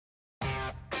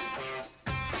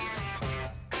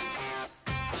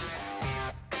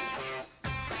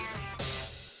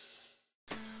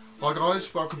Hi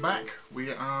guys, welcome back.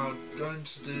 We are going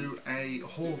to do a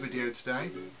haul video today.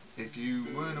 If you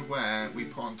weren't aware, we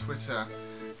put on Twitter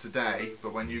today,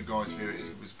 but when you guys view it,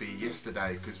 it was be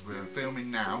yesterday because we're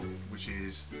filming now, which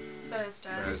is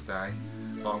Thursday.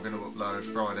 But I'm going to upload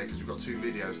Friday because we've got two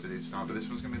videos to do tonight. But this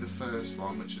one's going to be the first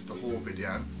one, which is the haul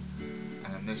video,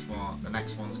 and then this one, the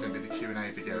next one's going to be the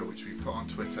Q&A video, which we put on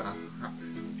Twitter,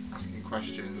 asking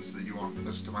questions that you want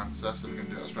us to answer. So we're going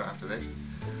to do that straight after this.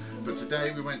 But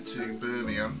today we went to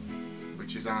Birmingham,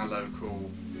 which is our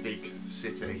local big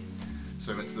city.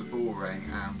 So we went to the Bull Ring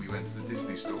and we went to the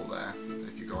Disney store there,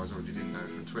 if you guys already didn't know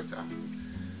from Twitter.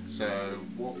 So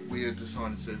what we had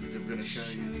decided to do, we're going to show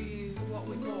you what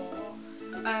we bought.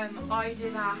 I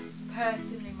did ask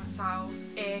personally myself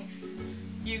if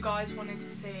you guys wanted to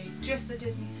see just the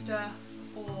Disney stuff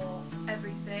or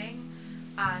everything,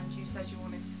 and you said you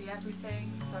wanted to see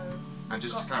everything, so... And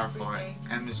just to clarify,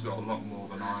 everything. Emma's got a lot more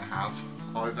than I have.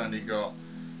 I've only got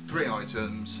 3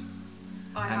 items.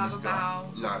 I Emma's have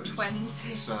about loads.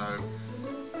 20. So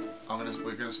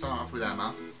we're going to start off with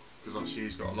Emma, because obviously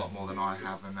she's got a lot more than I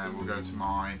have, and then we'll go to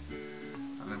mine,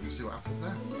 and then we'll see what happens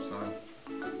there. So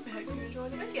we hope you enjoy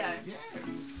the video.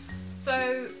 Yes.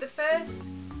 So the first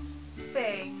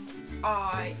thing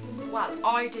I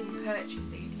didn't purchase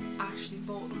these. Ashley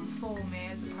bought them for me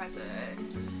as a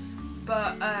present,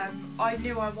 but I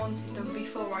knew I wanted them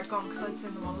before I'd gone because I'd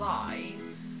seen them online.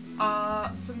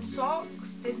 Some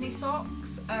socks, Disney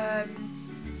socks.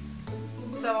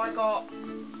 So I got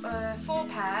 4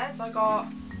 pairs. I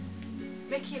got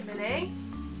Mickey and Minnie,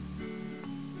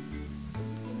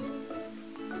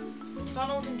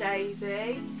 Donald and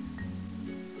Daisy,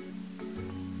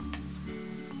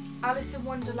 Alice in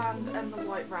Wonderland and the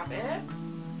White Rabbit,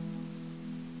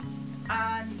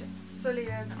 and Sully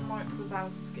and Mike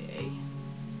Wazowski.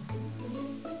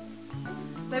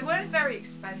 They weren't very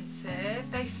expensive,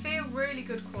 they feel really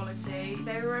good quality.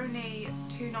 They were only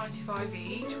 $2.95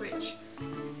 each, which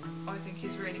I think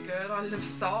is really good. I love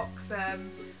socks,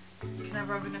 you can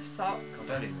never have enough socks.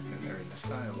 I don't even think they're in the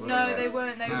sale. No, they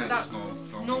weren't, that's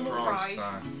normal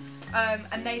price. So.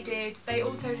 And they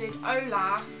also did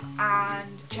Olaf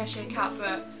and Cheshire Cat,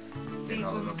 but these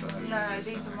are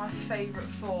my favourite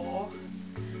 4.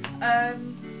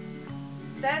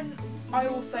 Then I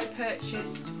also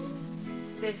purchased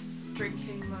this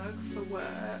drinking mug for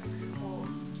work, or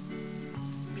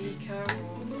beaker,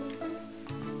 or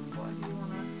whatever you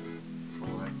want to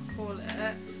call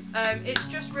it. It's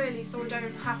just really so I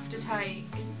don't have to take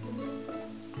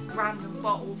random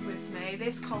bottles with me.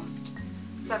 This cost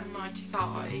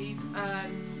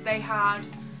 $7.95. They had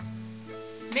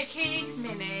Mickey,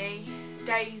 Minnie,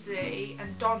 Daisy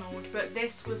and Donald, but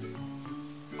this was,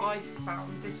 I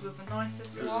found this was the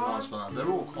nicest one. It was a nice one. They're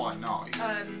all quite nice,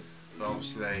 but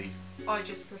obviously I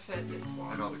just preferred this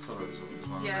one. They like the colours as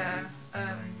well. Yeah.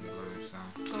 Blue,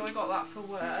 so I got that for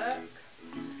work.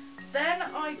 Then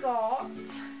I got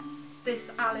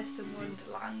this Alice in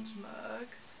Wonderland mug.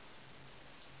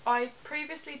 I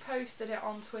previously posted it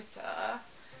on Twitter.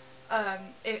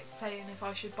 It's saying if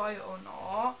I should buy it or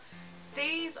not.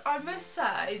 These, I must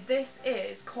say, this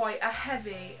is quite a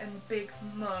heavy and big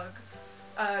mug,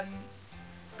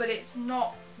 but it's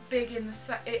not big in the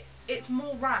it's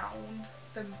more round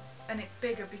than, and it's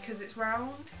bigger because it's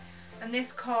round. And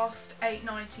this cost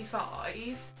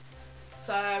 $8.95,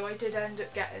 so I did end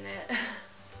up getting it.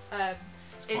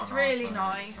 It's really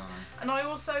nice, and I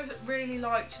also really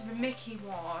liked the Mickey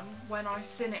one when I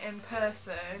seen it in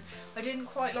person. I didn't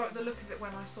quite like the look of it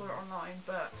when I saw it online,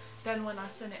 but then when I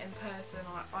seen it in person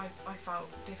I felt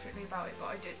differently about it, but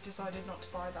I decided not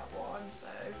to buy that one. So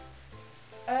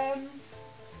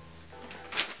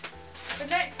the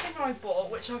next thing I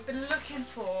bought, which I've been looking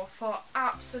for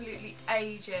absolutely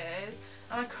ages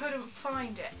and I couldn't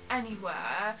find it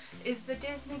anywhere, is the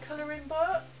Disney colouring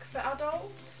book for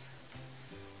adults.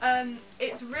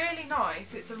 It's really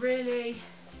nice. It's a really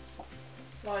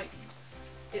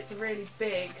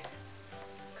big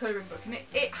colouring book, and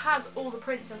it has all the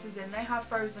princesses in. They have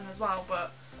Frozen as well,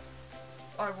 but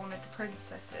I wanted the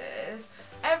princesses.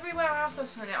 Everywhere else I've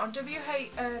seen it on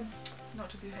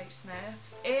not WH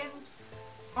Smith's,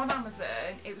 on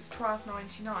Amazon it was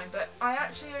 $12.99, but I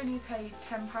actually only paid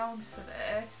 £10 for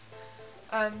this.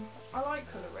 I like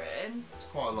colouring. It's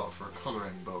quite a lot for a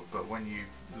colouring book, but when you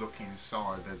look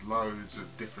inside there's loads of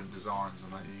different designs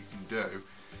and that you can do,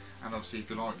 and obviously if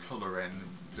you like colouring,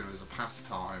 do it as a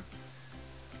pastime,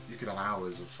 you could have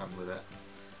hours of fun with it.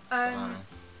 So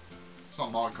it's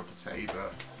not my cup of tea,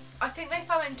 but I think they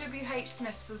sell it in WH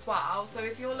Smith's as well, so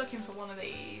if you're looking for one of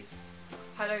these,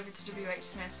 head over to WH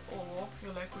Smith's or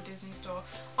your local Disney store.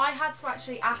 I had to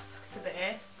actually ask for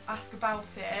this, ask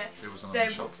about it. It wasn't on the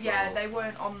shop floor. Yeah, they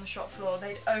weren't on the shop floor.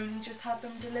 They'd only just had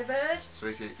them delivered. So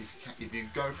if you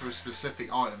go for a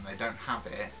specific item, they don't have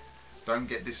it. Don't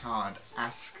get disheartened.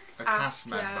 Ask a cast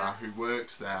member who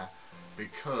works there,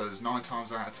 because 9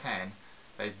 times out of 10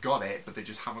 they've got it, but they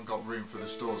just haven't got room for the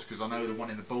stores. Because I know the one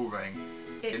in the Bullring,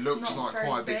 it looks like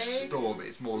quite a big store, but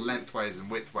it's more lengthways and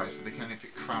widthways, so they can only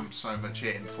fit cram so much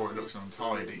in before it looks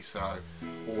untidy. So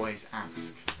always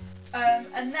ask.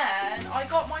 And then I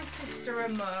got my sister a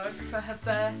mug for her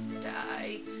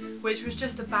birthday, which was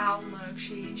just a Belle mug.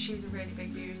 She's a really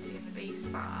big Beauty and the Beast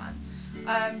fan.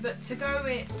 But to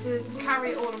carry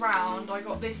it all around, I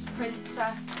got this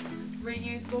Princess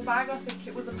reusable bag. I think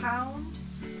it was £1.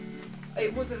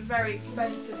 It wasn't very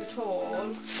expensive at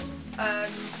all.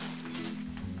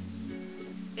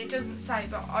 It doesn't say,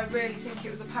 but I really think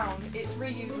it was £1. It's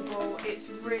reusable, it's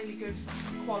really good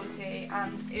quality,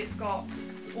 and it's got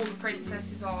all the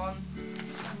princesses on,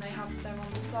 and they're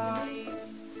on the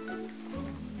sides.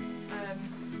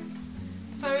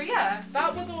 So yeah,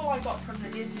 that was all I got from the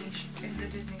in the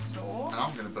Disney store. And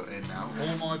I'm going to put in now,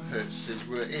 all my purchases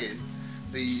were in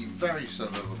the very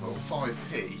lovable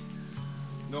 5p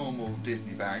normal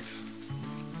Disney bags.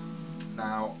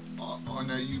 Now, I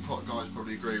know you guys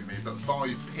probably agree with me, but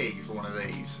 5p for one of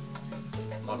these,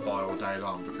 I'd buy all day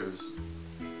long, because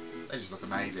they just look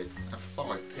amazing. And for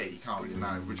 5p, you can't really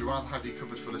know. Would you rather have your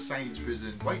cupboard full of Sainsbury's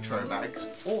and Waitrose bags,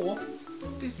 or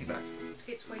Disney bags?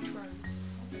 It's Waitrose.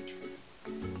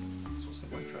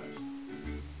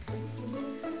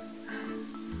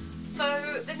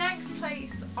 So the next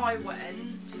place I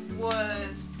went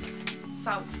was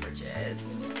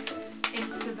Selfridges,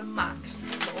 into the MAC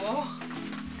store.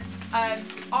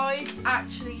 I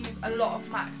actually use a lot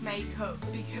of MAC makeup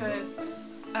because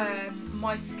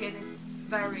my skin is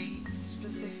very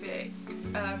specific.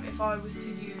 If I was to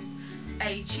use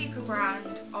a cheaper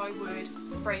brand, I would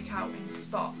break out in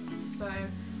spots, so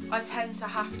I tend to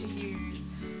have to use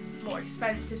more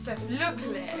expensive stuff.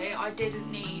 Luckily, I didn't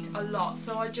need a lot,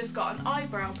 so I just got an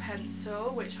eyebrow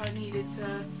pencil, which I needed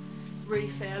to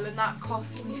refill, and that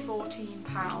cost me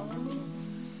 £14,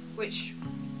 which,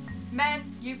 men,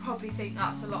 you probably think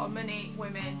that's a lot of money.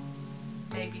 Women,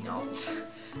 maybe not.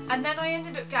 And then I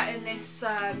ended up getting this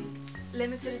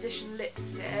limited edition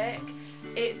lipstick.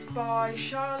 It's by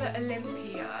Charlotte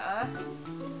Olympia.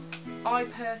 I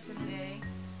personally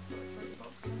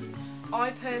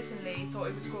thought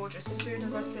it was gorgeous. As soon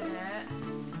as I seen it,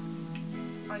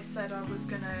 I said I was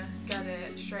gonna get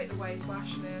it straight away to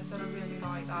Ashley. I said I really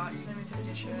like that. It's limited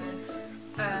edition.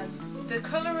 The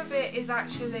colour of it is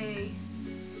actually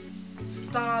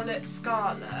Starlit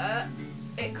Scarlet.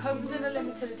 It comes in a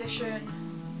limited edition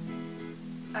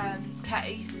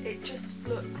case. It just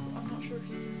looks, I'm not sure if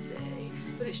you can see,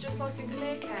 but it's just like a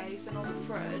clear case, and on the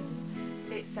front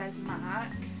it says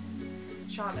MAC,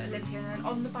 Charlotte Olympia, and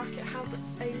on the back it has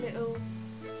a little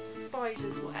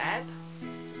spider's web.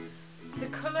 The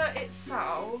colour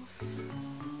itself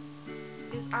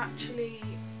is actually,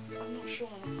 I'm not sure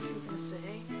if you're going to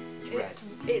see,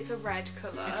 it's a red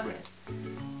colour.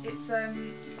 It's red.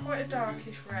 It's quite a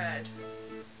darkish red,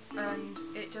 and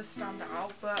it does stand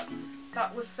out, but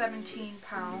that was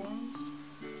 £17,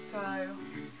 so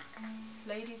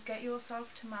ladies, get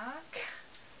yourself to MAC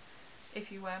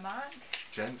if you wear MAC.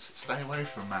 Gents, stay away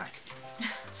from MAC.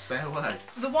 Stay away.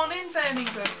 The one in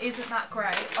Birmingham isn't that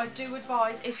great. I do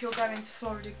advise, if you're going to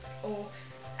Florida or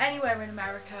anywhere in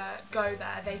America, go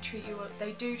there. They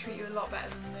do treat you a lot better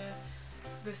than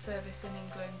the service in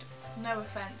England. No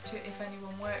offence to if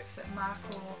anyone works at MAC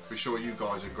or. We're sure you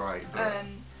guys are great, but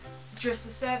just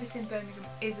the service in Birmingham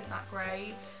isn't that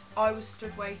great. I was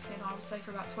stood waiting, I would say,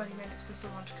 for about 20 minutes for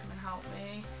someone to come and help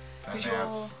me. I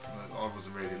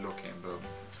wasn't really looking, but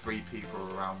 3 people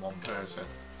around 1 person.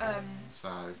 So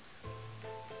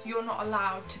you're not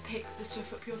allowed to pick the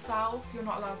stuff up yourself. You're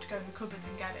not allowed to go in the cupboards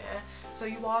and get it. So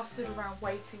you are stood around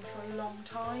waiting for a long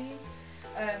time.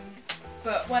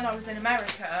 But when I was in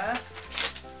America,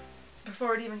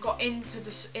 before it even got into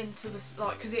the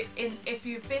like, because if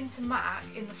you've been to MAC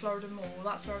in the Florida Mall,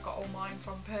 that's where I got all mine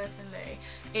from personally.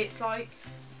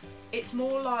 It's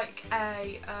more like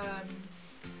a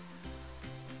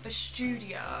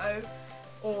studio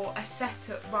or a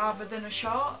setup rather than a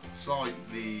shop. It's like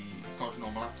a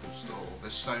normal Apple store.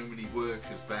 There's so many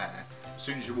workers there. As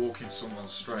soon as you walk in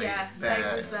someone's street, they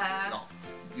was there. Oh,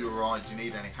 you're right. Do you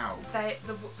need any help? The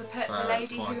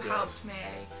lady who helped me,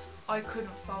 I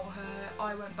couldn't fault her.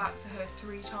 I went back to her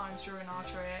 3 times during our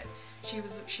trip. she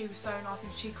was so nice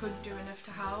and she couldn't do enough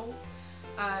to help.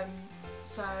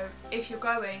 So if you're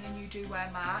going and you do wear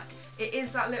MAC, it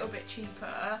is that little bit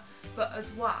cheaper, but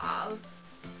as well,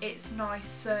 it's nice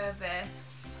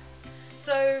service.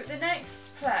 So the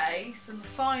next place and the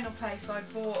final place I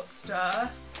bought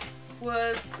stuff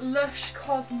was Lush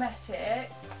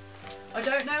Cosmetics. I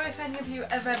don't know if any of you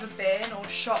have ever been or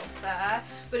shopped there,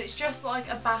 but it's just like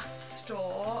a bath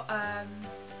store.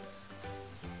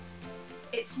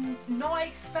 It's not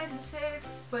expensive,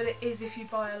 but it is if you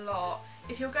buy a lot.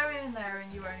 If you're going in there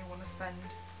and you only want to spend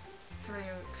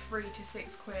 £3 to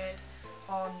 £6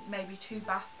 on maybe 2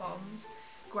 bath bombs,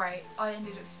 great. I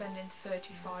ended up spending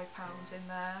 £35 in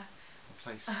there. The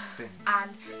place stinks.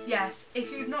 And yes, if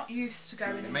you're not used to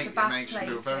going into bath places, it makes you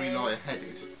feel very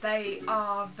light-headed. They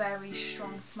are very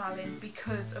strong smelling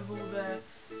because of all the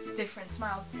different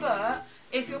smells. But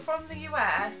if you're from the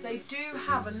US, they do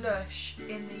have a Lush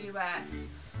in the US.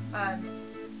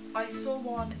 I saw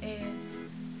one in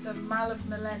the Mall of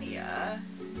Millennia,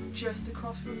 just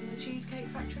across from the Cheesecake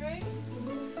Factory.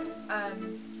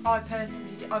 I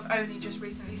personally I've only just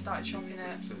recently started shopping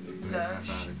at Lush.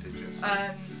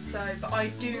 But I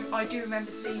do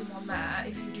remember seeing one there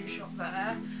if you do shop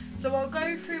there. So I'll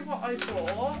go through what I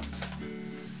bought.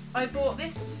 I bought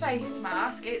this face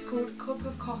mask. It's called Cup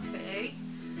of Coffee.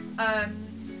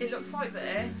 It looks like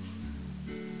this.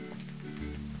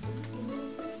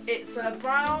 It's a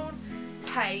brown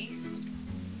paste.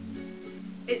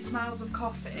 It smells of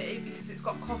coffee because it's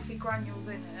got coffee granules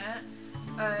in it.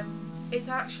 It's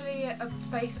actually a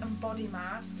face and body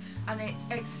mask, and it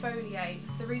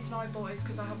exfoliates. The reason I bought it is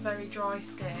because I have very dry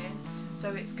skin,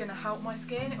 so it's going to help my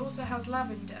skin. It also has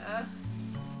lavender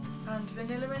and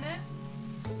vanilla in it.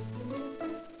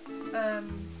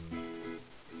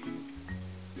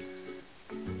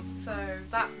 So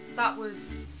that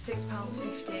was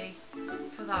 £6.50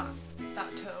 for that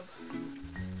tub.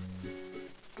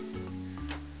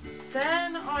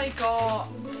 Then I got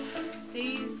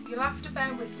these. You'll have to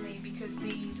bear with me because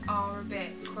these are a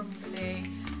bit crumbly.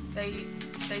 They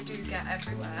do get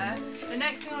everywhere. The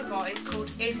next thing I got is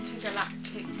called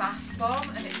Intergalactic Bath Bomb,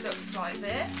 and it looks like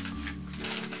this.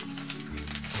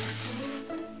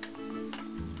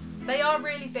 They are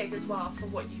really big as well for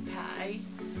what you pay.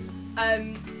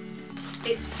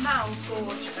 It smells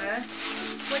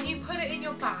gorgeous. When you put it in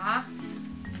your bath,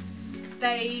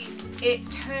 it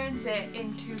turns it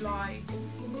into like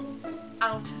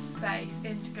outer space,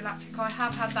 intergalactic. I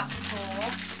have had that before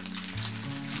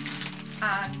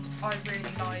and I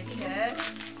really like it.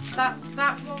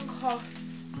 That one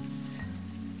costs.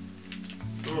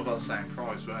 They're all about the same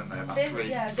price, weren't they? About this, three.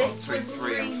 Yeah, this was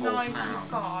 £3 and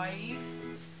 £3.95.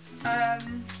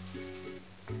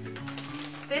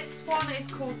 This one is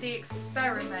called the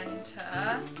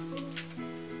Experimenter.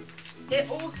 It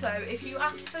also, if you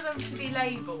ask for them to be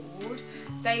labelled,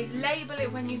 they label it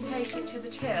when you take it to the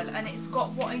till, and it's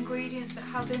got what ingredients it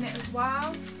has in it as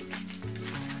well.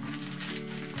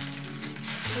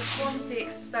 This one's the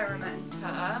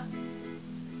Experimenter,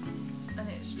 and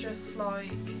it's just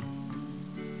like,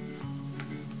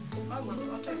 I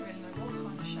don't really know what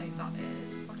kind of shape that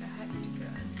is, like a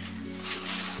hexagon.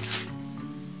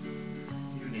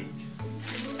 Unique.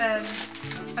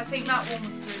 I think that one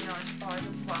was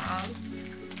 £3.95 as well.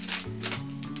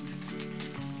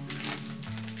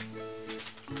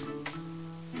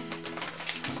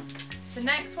 The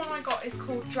next one I got is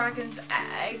called Dragon's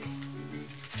Egg.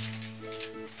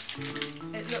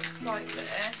 It looks like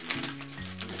this.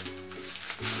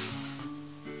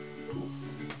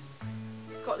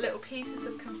 It's got little pieces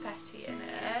of confetti in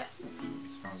it.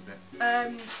 It smells a bit.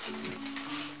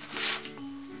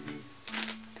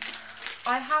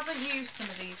 I haven't used some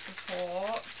of these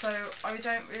before, so I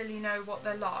don't really know what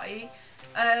they're like.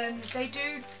 They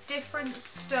do different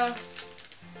stuff.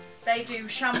 They do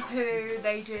shampoo,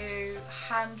 they do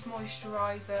hand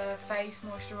moisturiser, face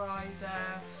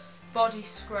moisturiser, body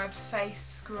scrubs, face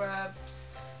scrubs,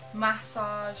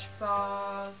 massage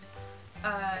bars,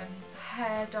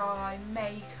 hair dye,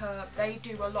 makeup. They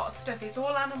do a lot of stuff. It's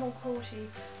all animal cruelty.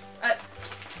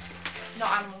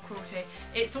 Not animal cruelty.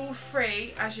 It's all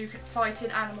free as you can fight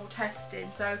in animal testing.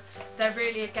 So they're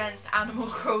really against animal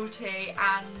cruelty,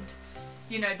 and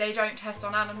you know they don't test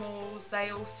on animals. They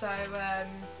also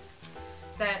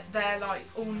they're like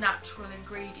all natural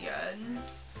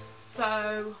ingredients.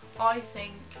 So I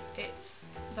think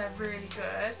they're really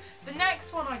good. The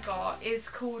next one I got is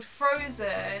called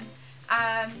Frozen.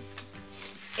 I'm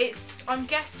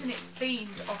guessing it's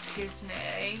themed off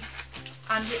Disney,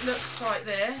 and it looks like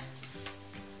this.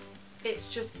 It's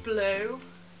just blue.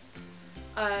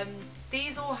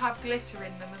 These all have glitter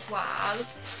in them as well,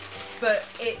 but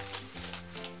it's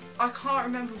I can't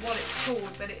remember what it's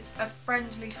called, but it's a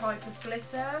friendly type of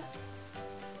glitter.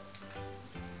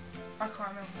 I can't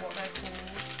remember what they're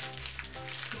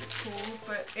called,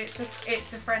 but it's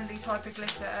a friendly type of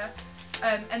glitter,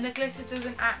 and the glitter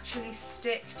doesn't actually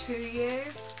stick to you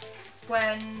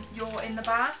when you're in the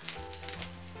bath.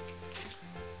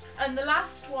 And the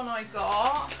last one I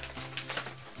got,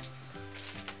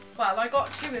 well, I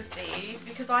got 2 of these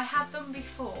because I had them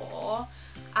before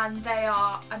and they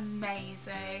are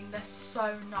amazing. They're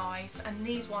so nice, and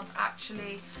these ones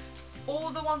actually, all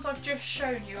the ones I've just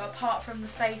shown you apart from the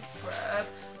face scrub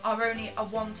are only a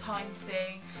one-time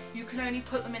thing. You can only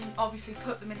put them in, obviously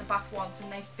put them in the bath once and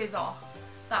they fizz off.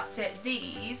 That's it.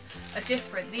 These are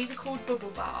different. These are called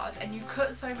bubble bars, and you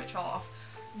cut so much off,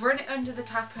 run it under the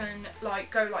tap and like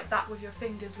go like that with your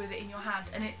fingers with it in your hand,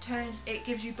 and it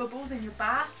gives you bubbles in your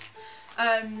bath.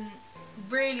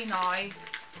 Really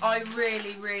nice. I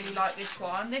really like this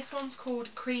one. This one's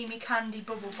called Creamy Candy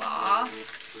Bubble Bar,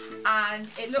 and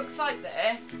it looks like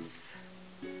this.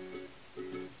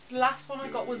 The last one I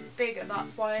got was bigger,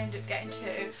 that's why I ended up getting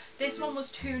 2. This one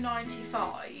was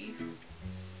 $2.95.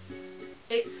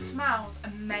 It smells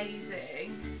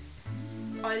amazing.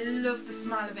 I love the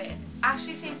smell of it.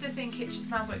 Ashley seems to think it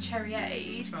smells like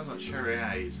cherryade. It smells like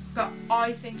cherryade. But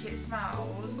I think it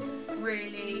smells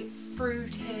really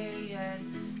fruity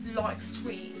and like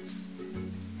sweets.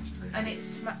 And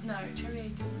it's no,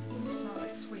 cherryade doesn't smell like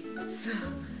sweets.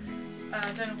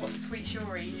 I don't know what sweets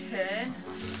you're eating.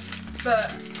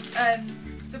 But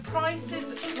the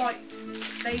prices, like,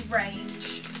 they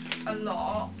range a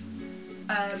lot.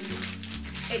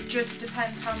 It just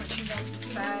depends how much you want to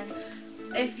spend.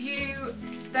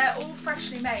 They're all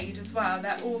freshly made as well.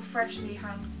 They're all freshly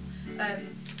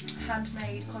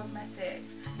handmade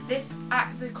cosmetics.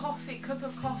 The cup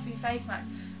of coffee face mask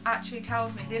actually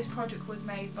tells me this product was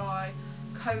made by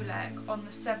Colec on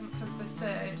the 7th of the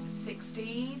 3rd,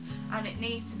 16, and it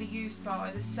needs to be used by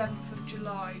the 7th of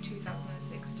July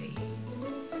 2016.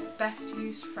 Best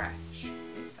used fresh,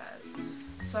 it says.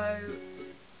 So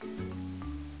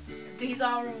these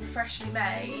are all freshly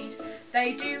made.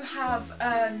 They do have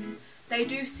they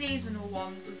do seasonal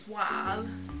ones as well.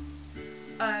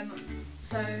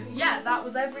 So yeah, that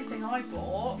was everything I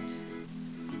bought.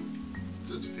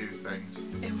 Just a few things.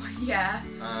 Yeah.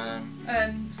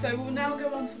 So we'll now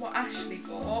go on to what Ashley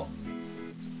bought,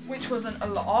 which wasn't a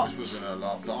lot. Which wasn't a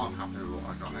lot, but I'm happy with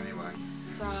what I got anyway.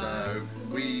 So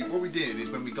what we did is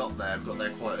when we got there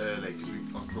quite early, because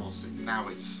of course now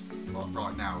it's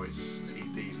right now it's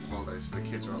the Easter holidays, so the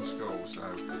kids are off school. So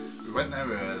we went there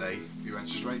early. We went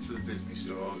straight to the Disney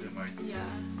store, didn't we? Yeah.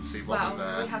 To see what was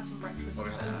there. We had some breakfast. Well,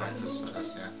 we had some breakfast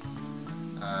first, yeah.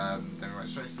 Then we went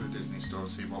straight to the Disney store to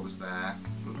see what was there.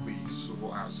 But we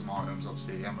sought out some items,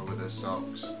 obviously Emma with her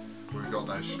socks. We got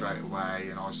those straight away,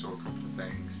 and I saw a couple of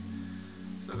things.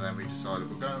 So then we decided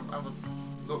we'll go have a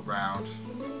look round,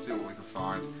 see what we could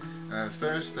find.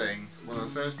 One of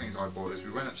the first things I bought is we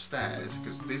went upstairs,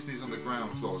 because Disney's on the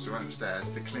ground floor, so we went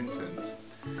upstairs to Clinton's.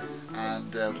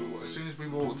 And as soon as we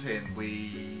walked in,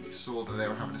 we saw that they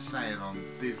were having a sale on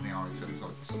Disney items,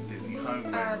 like some Disney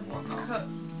homeware and whatnot.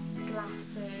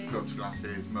 Cups,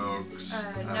 glasses, mugs,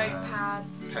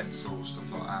 notepads, pencils,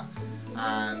 stuff like that.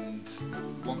 And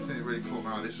one thing that really caught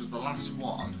my eye, this was the last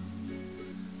one,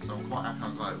 so I'm quite happy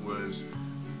I got it, was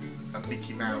a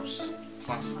Mickey Mouse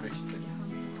plastic.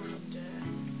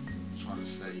 I'm trying to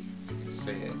see if you can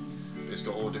see it. But it's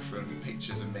got all different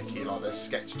pictures of Mickey, like they're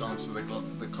sketched onto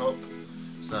the cup.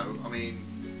 So I mean,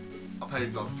 I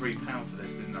paid like £3 for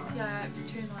this, didn't I? Yeah, it was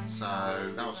 $2.99. So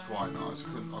that was quite nice.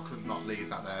 I could not leave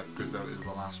that there because that was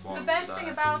the last one. The best thing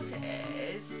about it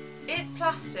is it's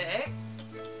plastic,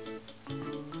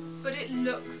 but it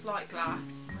looks like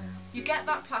glass. Yeah. You get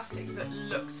that plastic that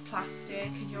looks plastic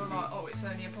and you're like, oh, it's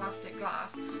only a plastic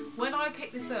glass. When I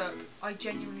picked this up, I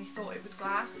genuinely thought it was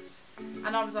glass.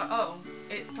 And I was like, oh,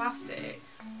 it's plastic.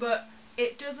 But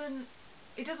it doesn't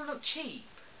look cheap.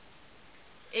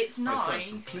 It's nice. It's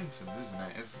from Clinton's, isn't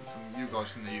it? From you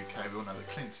guys from the UK, we all know that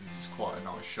Clinton's is quite a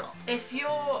nice shop. If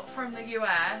you're from the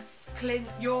US,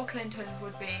 your Clintons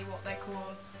would be what they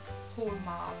call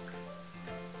Hallmark.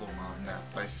 Hallmark, yeah.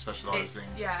 Basically specialising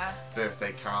in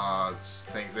birthday cards,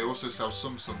 things. They also sell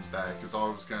Sums there, because I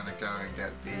was going to go and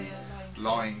get the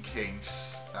Lion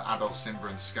King's adult Simba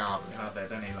and Scar, but they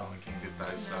hadn't had any Lion King, did they?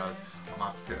 No. So I'm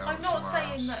happy to get them. I'm not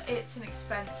saying that it's an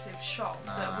expensive shop,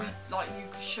 that you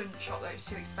shouldn't shop there, it's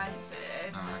too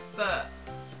expensive, but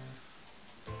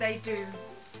they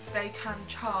can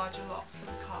charge a lot for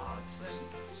the cards.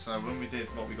 So when we did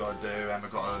what we got to do, Emma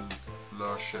got a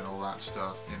lush and all that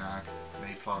stuff, you know,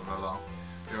 me plodding along.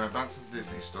 We went back to the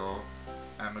Disney store,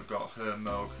 Emma got her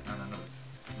mug and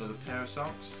another pair of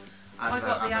socks. I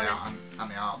got the Alice. And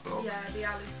the art book. Yeah, the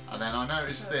Alice. And then I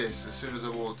noticed this as soon as I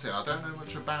walked in. I don't know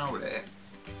much about it,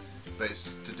 but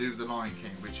it's to do with The Lion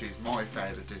King, which is my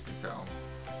favourite Disney film.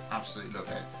 Absolutely love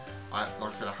it. Like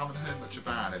I said, I haven't heard much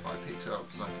about it, but I picked it up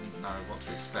because I didn't know what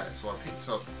to expect. So I picked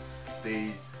up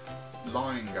the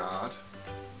Lion Guard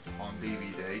on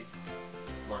DVD.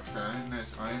 Like I said,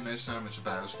 I didn't know so much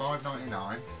about it. It was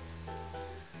 $5.99,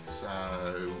 so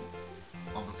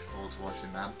I'm looking forward to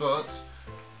watching that. But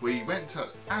we went to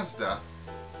Asda.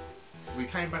 We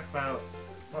came back about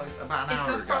an hour ago. If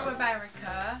you're from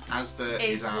America, Asda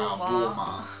is our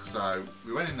Walmart. So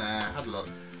we went in there, had a look,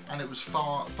 and it was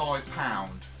 £5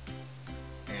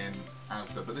 in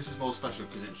Asda. But this is more special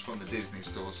because it was from the Disney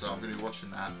store, so I'm going to be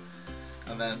watching that.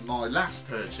 And then my last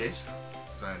purchase,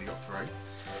 because I only got 3,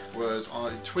 was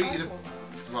I tweeted.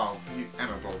 Well,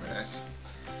 Emma bought me this,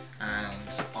 and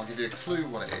I'll give you a clue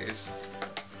what it is.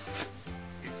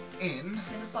 It's in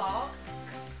a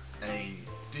box. A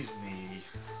Disney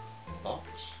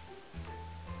box,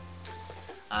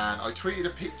 and I tweeted a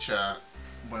picture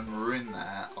when we were in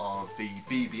there of the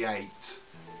BB-8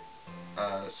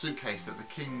 suitcase that the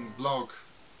King blog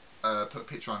put a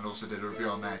picture on, and also did a review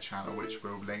on their channel, which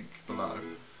we'll link below.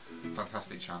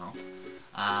 Fantastic channel.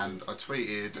 And I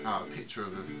tweeted out a picture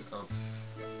of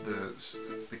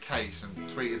the case and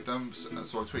tweeted them.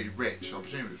 So I tweeted Rich. I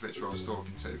presume it was Rich who I was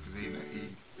talking to, because he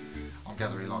I'm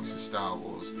gathering he likes his Star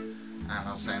Wars. And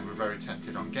I was saying we're very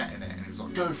tempted on getting it, and he was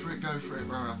like, go for it,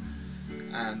 blah.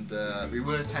 And we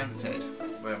were tempted,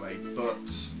 weren't we? But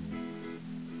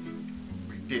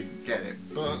we didn't get it.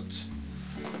 But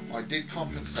I did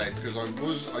compensate, because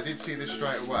I did see this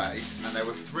straight away, and there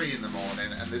were 3 in the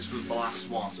morning, and this was the last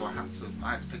one, so I had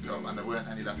to pick up, and there weren't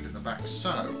any left in the back.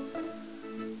 So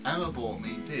Emma bought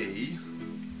me the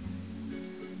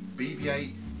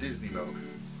BB-8 Disney mug.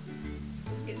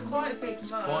 It's quite a big mug.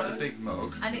 It's quite a big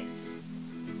mug. And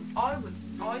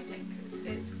I think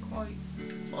it's quite.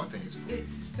 I think it's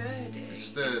sturdy. It's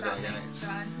sturdy, and it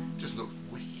just looks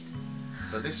wicked.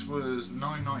 But this was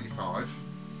 $9.95.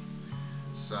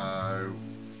 So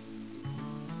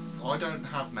I don't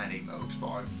have many mugs, but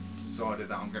I've decided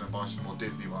that I'm going to buy some more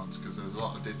Disney ones, because there's a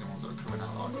lot of Disney ones that are coming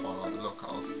out that I quite like the look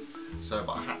of. So,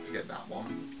 but I had to get that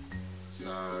one.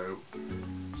 So,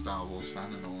 Star Wars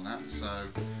fan and all that. So,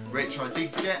 Rich, I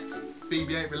did get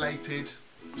BB-8 related,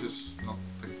 just not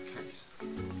the case.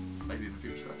 Maybe in the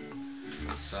future.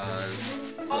 So,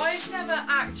 I've never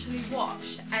actually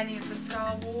watched any of the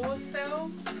Star Wars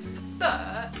films,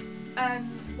 but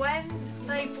when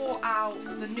they brought out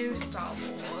the new Star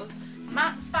Wars,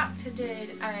 Max Factor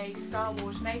did a Star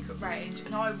Wars makeup range,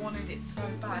 and I wanted it so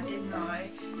bad, didn't I?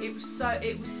 It was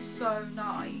so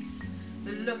nice.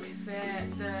 The look of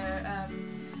it,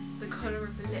 the colour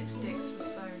of the lipsticks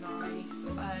was so nice,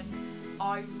 and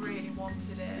I really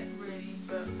wanted it,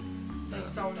 but they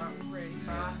sold out really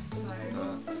fast, so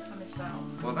I missed out.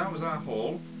 Well, that was our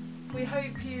haul. We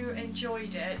hope you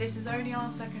enjoyed it. This is only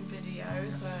our second video,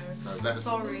 so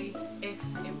sorry if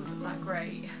it wasn't that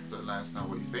great. But let us know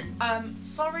what you think.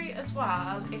 Sorry as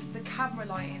well if the camera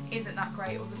lighting isn't that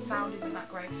great or the sound isn't that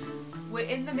great. We're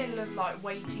in the middle of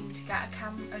waiting to get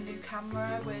a new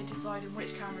camera. We're deciding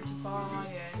which camera to buy,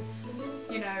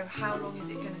 and how long is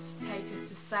it going to take us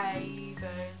to save,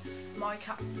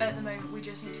 and at the moment we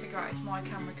just need to figure out if my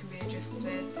camera can be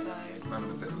adjusted. So I'm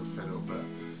having a bit of a fiddle, but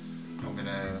I'm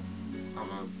gonna have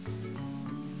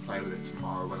a play with it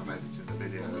tomorrow when I'm editing the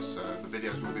videos. So the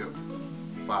videos will be up.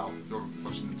 Well, you're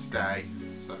watching them today,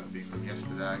 so it'll be from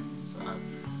yesterday. So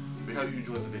we hope you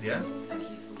enjoyed the video. Thank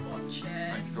you for watching.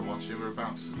 Thank you for watching.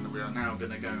 We are now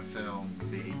going to go and film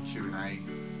the Q&A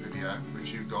video,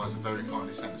 which you guys have very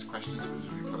kindly sent us questions,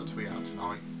 because we put a tweet out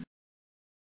tonight.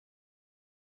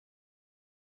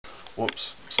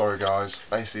 Whoops, sorry guys.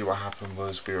 Basically what happened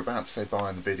was we were about to say bye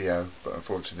in the video, but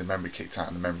unfortunately the memory kicked out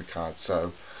on the memory card,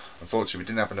 so unfortunately we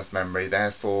didn't have enough memory,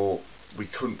 therefore we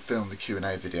couldn't film the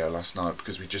Q&A video last night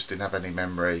because we just didn't have any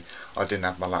memory. I didn't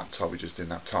have my laptop, we just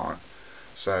didn't have time.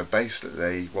 So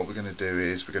basically what we're going to do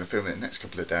is we're going to film it in the next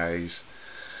couple of days,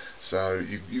 so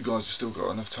you guys have still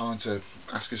got enough time to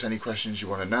ask us any questions you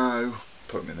want to know,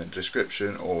 put them in the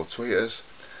description or tweet us.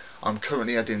 I'm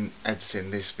currently editing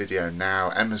this video now.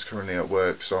 Emma's currently at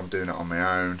work, so I'm doing it on my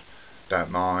own.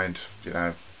 Don't mind, it's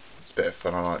a bit of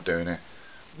fun, I like doing it.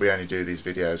 We only do these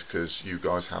videos because you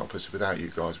guys help us. Without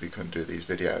you guys we couldn't do these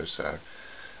videos. So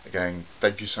again,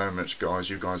 thank you so much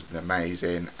guys, you guys have been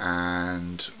amazing,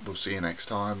 and we'll see you next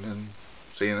time, and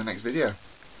see you in the next video.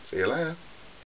 See you later.